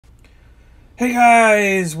Hey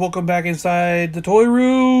guys, welcome back inside the toy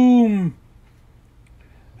room.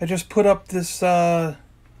 I just put up this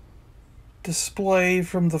display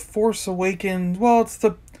from the Force Awakens. Well, it's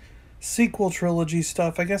the sequel trilogy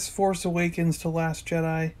stuff. I guess Force Awakens to Last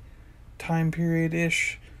Jedi time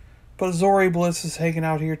period-ish. But Zori Bliss is hanging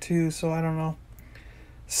out here too, so I don't know.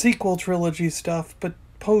 Sequel trilogy stuff, but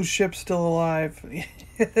Poe's ship's still alive.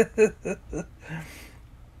 It's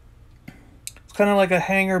kind of like a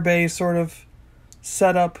hangar bay sort of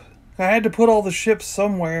setup. I had to put all the ships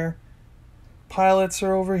somewhere. Pilots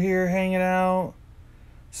are over here hanging out.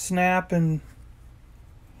 Snap and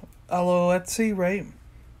Aloetzi, right?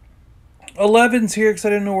 11's here because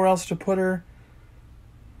I didn't know where else to put her.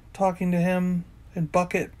 Talking to him. And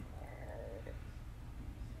Bucket.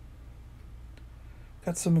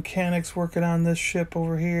 Got some mechanics working on this ship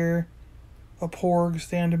over here. A Porg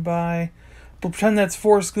standing by. We'll pretend that's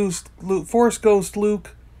Force Ghost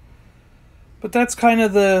Luke. But that's kind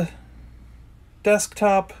of the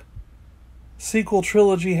desktop sequel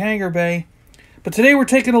trilogy hangar bay. But today we're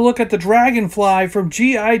taking a look at the Dragonfly from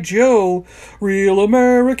G.I. Joe. Real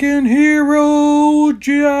American hero.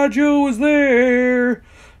 G.I. Joe is there.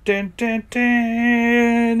 Dun, dun,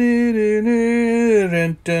 dun, dun,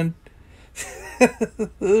 dun, dun.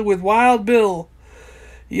 With Wild Bill.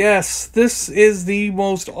 Yes, this is the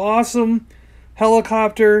most awesome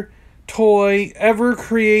helicopter toy ever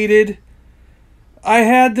created. I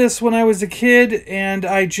had this when I was a kid, and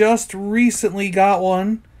I just recently got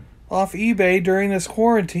one off eBay during this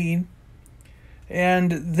quarantine.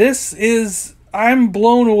 And this is... I'm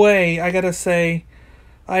blown away, I gotta say.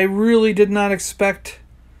 I really did not expect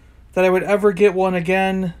that I would ever get one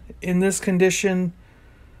again in this condition.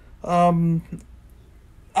 I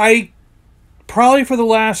probably for the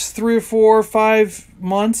last 3 or 4 or 5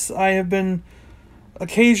 months, I have been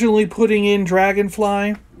occasionally putting in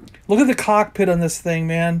Dragonfly. Look at the cockpit on this thing,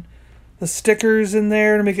 man. The stickers in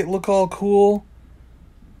there to make it look all cool.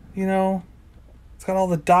 You know, it's got all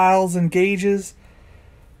the dials and gauges.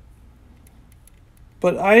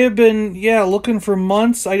 But I have been, looking for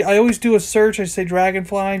months. I always do a search. I say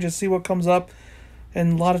Dragonfly and just see what comes up.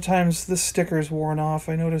 And a lot of times this sticker's worn off.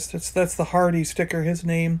 I noticed that's the Hardy sticker, his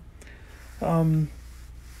name.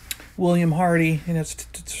 William Hardy, and it's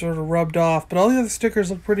sort of rubbed off. But all the other stickers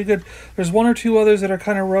look pretty good. There's 1 or 2 others that are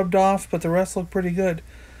kind of rubbed off, but the rest look pretty good.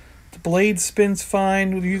 The blade spins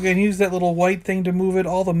fine. You can use that little white thing to move it.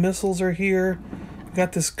 All the missiles are here. You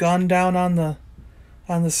got this gun down on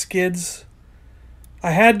the skids.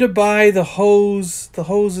 I had to buy the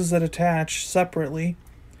hoses that attach separately.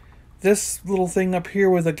 This little thing up here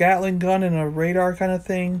with a Gatling gun and a radar kind of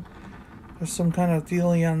thing. There's some kind of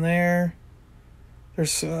dealie on there.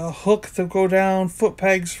 There's a hook to go down, foot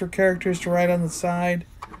pegs for characters to ride on the side.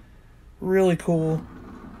 Really cool.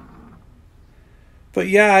 But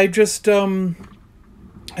yeah, I just have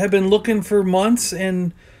been looking for months,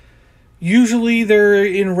 and usually they're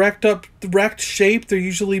in wrecked shape. They're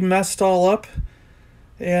usually messed all up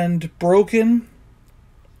and broken,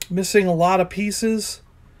 missing a lot of pieces.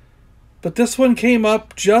 But this one came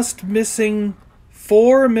up just missing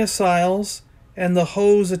 4 missiles and the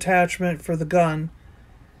hose attachment for the gun.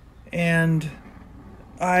 And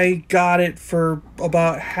I got it for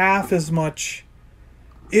about half as much.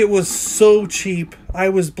 It was so cheap.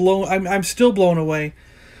 I'm still blown away.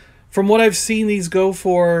 From what I've seen these go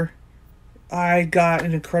for, I got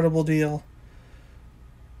an incredible deal.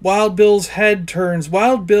 Wild Bill's head turns.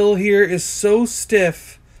 Wild Bill here is so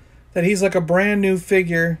stiff that he's like a brand new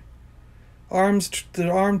figure. The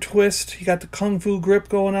arm twist. You got the kung fu grip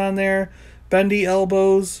going on there. Bendy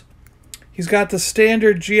elbows. He's got the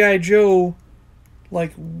standard G.I. Joe,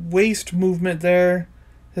 like, waist movement there.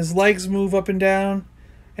 His legs move up and down.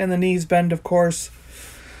 And the knees bend, of course.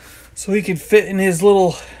 So he can fit in his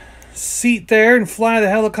little seat there and fly the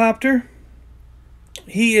helicopter.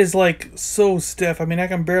 He is, like, so stiff. I mean, I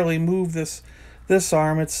can barely move this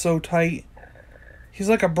arm. It's so tight. He's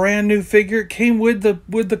like a brand new figure. It came with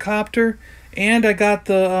the copter. And I got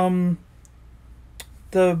the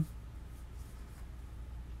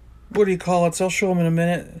what do you call it? So I'll show him in a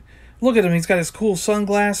minute. Look at him. He's got his cool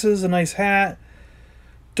sunglasses, a nice hat,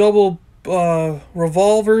 double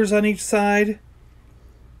revolvers on each side.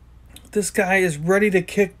 This guy is ready to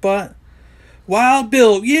kick butt. Wild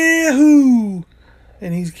Bill, yahoo!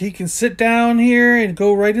 And he can sit down here and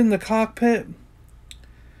go right in the cockpit.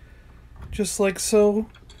 Just like so.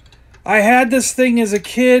 I had this thing as a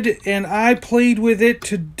kid, and I played with it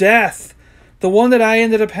to death. The one that I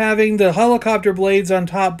ended up having, the helicopter blades on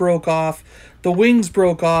top broke off. The wings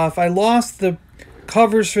broke off. I lost the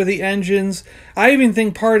covers for the engines. I even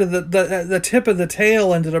think part of the tip of the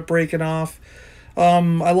tail ended up breaking off.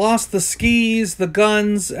 I lost the skis, the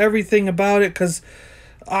guns, everything about it, because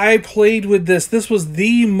I played with this. This was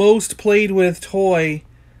the most played with toy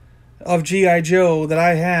of G.I. Joe that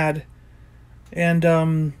I had. And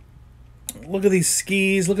look at these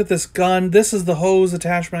skis. Look at this gun. This is the hose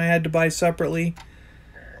attachment I had to buy separately.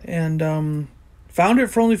 And found it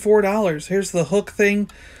for only $4. Here's the hook thing.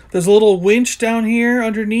 There's a little winch down here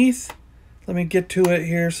underneath. Let me get to it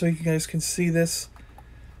here so you guys can see this.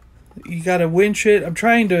 You got to winch it. I'm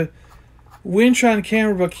trying to winch on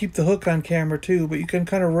camera but keep the hook on camera too. But you can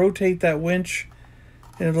kind of rotate that winch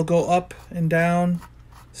and it'll go up and down.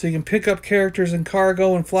 So you can pick up characters in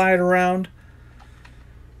cargo and fly it around.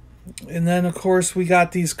 And then, of course, we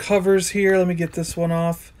got these covers here. Let me get this one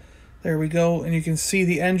off. There we go. And you can see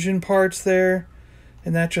the engine parts there.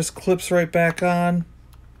 And that just clips right back on.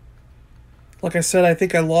 Like I said, I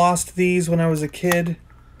think I lost these when I was a kid.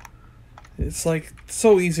 It's like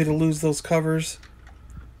so easy to lose those covers.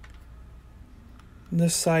 And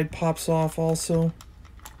this side pops off also.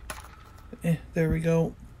 There we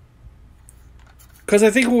go. Because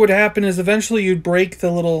I think what would happen is eventually you'd break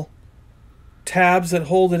the little tabs that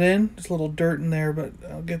hold it in. There's a little dirt in there, but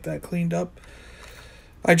I'll get that cleaned up.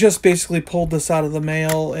 I just basically pulled this out of the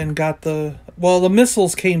mail and got the... Well, the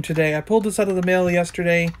missiles came today. I pulled this out of the mail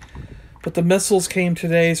yesterday, but the missiles came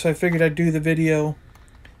today, so I figured I'd do the video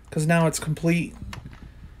because now it's complete.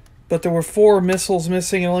 But there were 4 missiles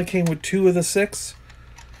missing. It only came with 2 of the 6.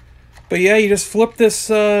 But yeah, you just flip this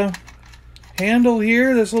handle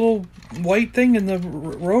here, this little white thing, and the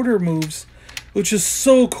rotor moves, which is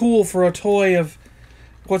so cool for a toy of,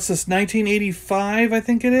 what's this, 1985, I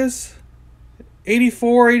think it is?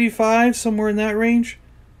 84, 85, somewhere in that range.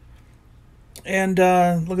 And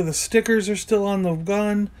look at the stickers are still on the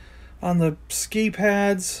gun, on the ski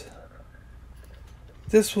pads.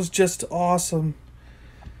 This was just awesome.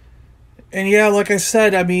 And yeah, like I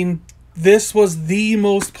said, I mean, this was the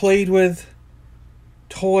most played with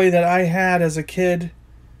toy that I had as a kid.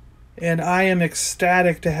 And I am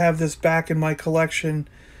ecstatic to have this back in my collection.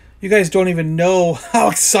 You guys don't even know how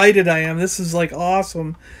excited I am. This is like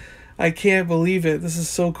awesome. I can't believe it. This is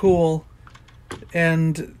so cool.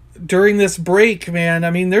 And during this break, man,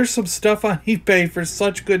 I mean, there's some stuff on eBay for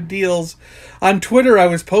such good deals. On Twitter, I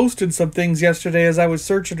was posting some things yesterday as I was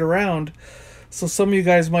searching around. So some of you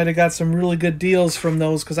guys might have got some really good deals from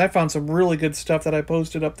those, because I found some really good stuff that I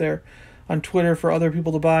posted up there on Twitter for other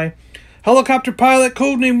people to buy. Helicopter pilot,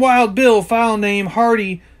 codename Wild Bill, file name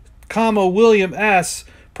Hardy, comma, William S.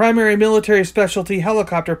 Primary military specialty,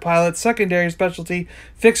 helicopter pilot. Secondary specialty,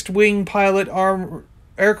 fixed wing pilot,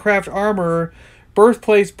 aircraft armorer.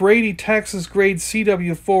 Birthplace, Brady, Texas, grade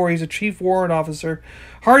CW4. He's a chief warrant officer.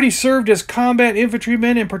 Hardy served as combat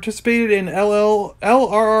infantryman and participated in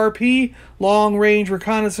LRRP, long-range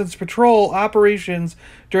reconnaissance patrol operations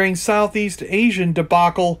during Southeast Asian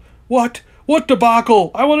debacle. What? What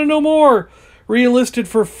debacle? I want to know more. Re-enlisted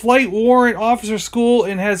for Flight Warrant Officer School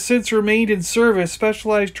and has since remained in service.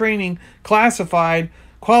 Specialized training, classified,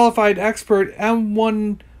 qualified expert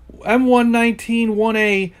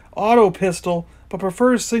M119-1A auto pistol, but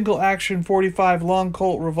prefers single-action .45 long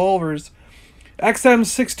Colt revolvers.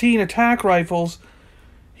 XM16 attack rifles.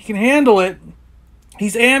 He can handle it.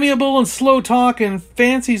 He's amiable and slow-talking,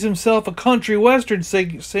 fancies himself a country western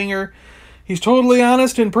singer. He's totally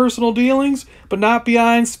honest in personal dealings, but not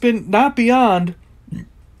beyond spinning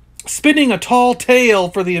a tall tale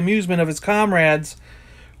for the amusement of his comrades.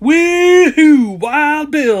 Woo-hoo!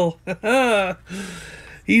 Wild Bill!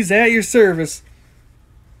 He's at your service.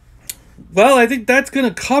 Well, I think that's going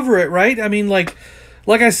to cover it, right? I mean, like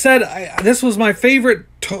I said, this was my favorite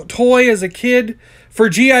toy as a kid for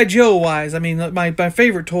G.I. Joe wise. I mean, my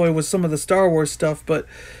favorite toy was some of the Star Wars stuff, but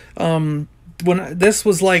this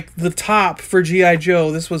was like the top for G.I.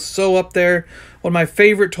 Joe. This was so up there, one of my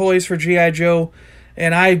favorite toys for G.I. Joe,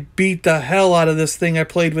 and I beat the hell out of this thing. I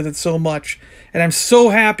played with it so much, and I'm so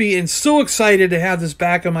happy and so excited to have this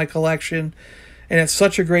back in my collection. And it's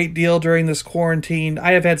such a great deal during this quarantine.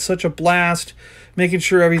 I have had such a blast making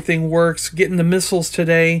sure everything works, getting the missiles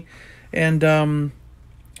today, and,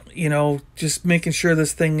 you know, just making sure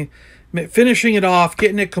this thing, finishing it off,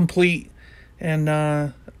 getting it complete. And,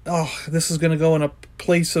 oh, this is going to go in a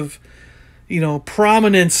place of, you know,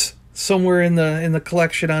 prominence somewhere in the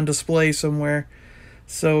collection on display somewhere.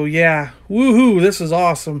 So, yeah, woohoo, this is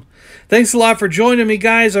awesome. Thanks a lot for joining me,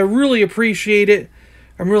 guys. I really appreciate it.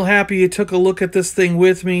 I'm real happy you took a look at this thing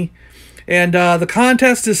with me. And the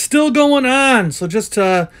contest is still going on. So just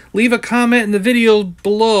leave a comment in the video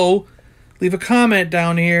below. leave a comment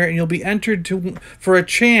down here, and you'll be entered for a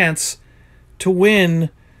chance to win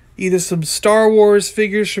either some Star Wars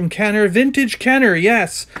figures from Kenner. Vintage Kenner,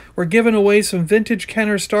 yes. We're giving away some Vintage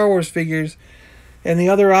Kenner Star Wars figures. And the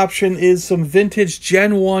other option is some Vintage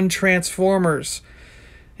Gen 1 Transformers.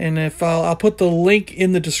 And if I'll put the link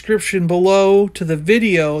in the description below to the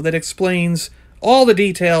video that explains all the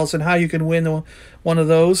details and how you can win one of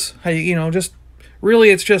those. How you know, just really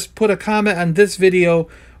it's just put a comment on this video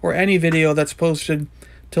or any video that's posted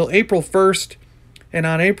till April 1st. And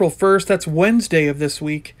on April 1st, that's Wednesday of this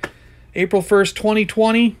week, April 1st,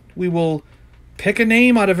 2020, we will pick a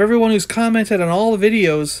name out of everyone who's commented on all the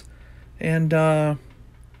videos. And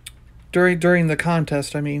during the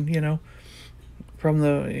contest, I mean, you know, from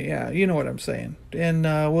the, yeah, you know what I'm saying. And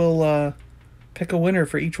we'll pick a winner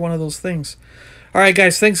for each one of those things. All right,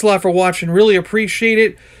 guys, thanks a lot for watching. Really appreciate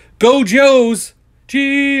it. Go Joes!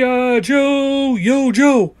 G.I. Joe! Yo,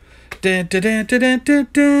 Joe!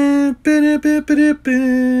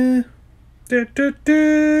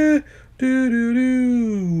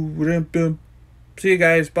 See you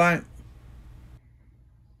guys. Bye.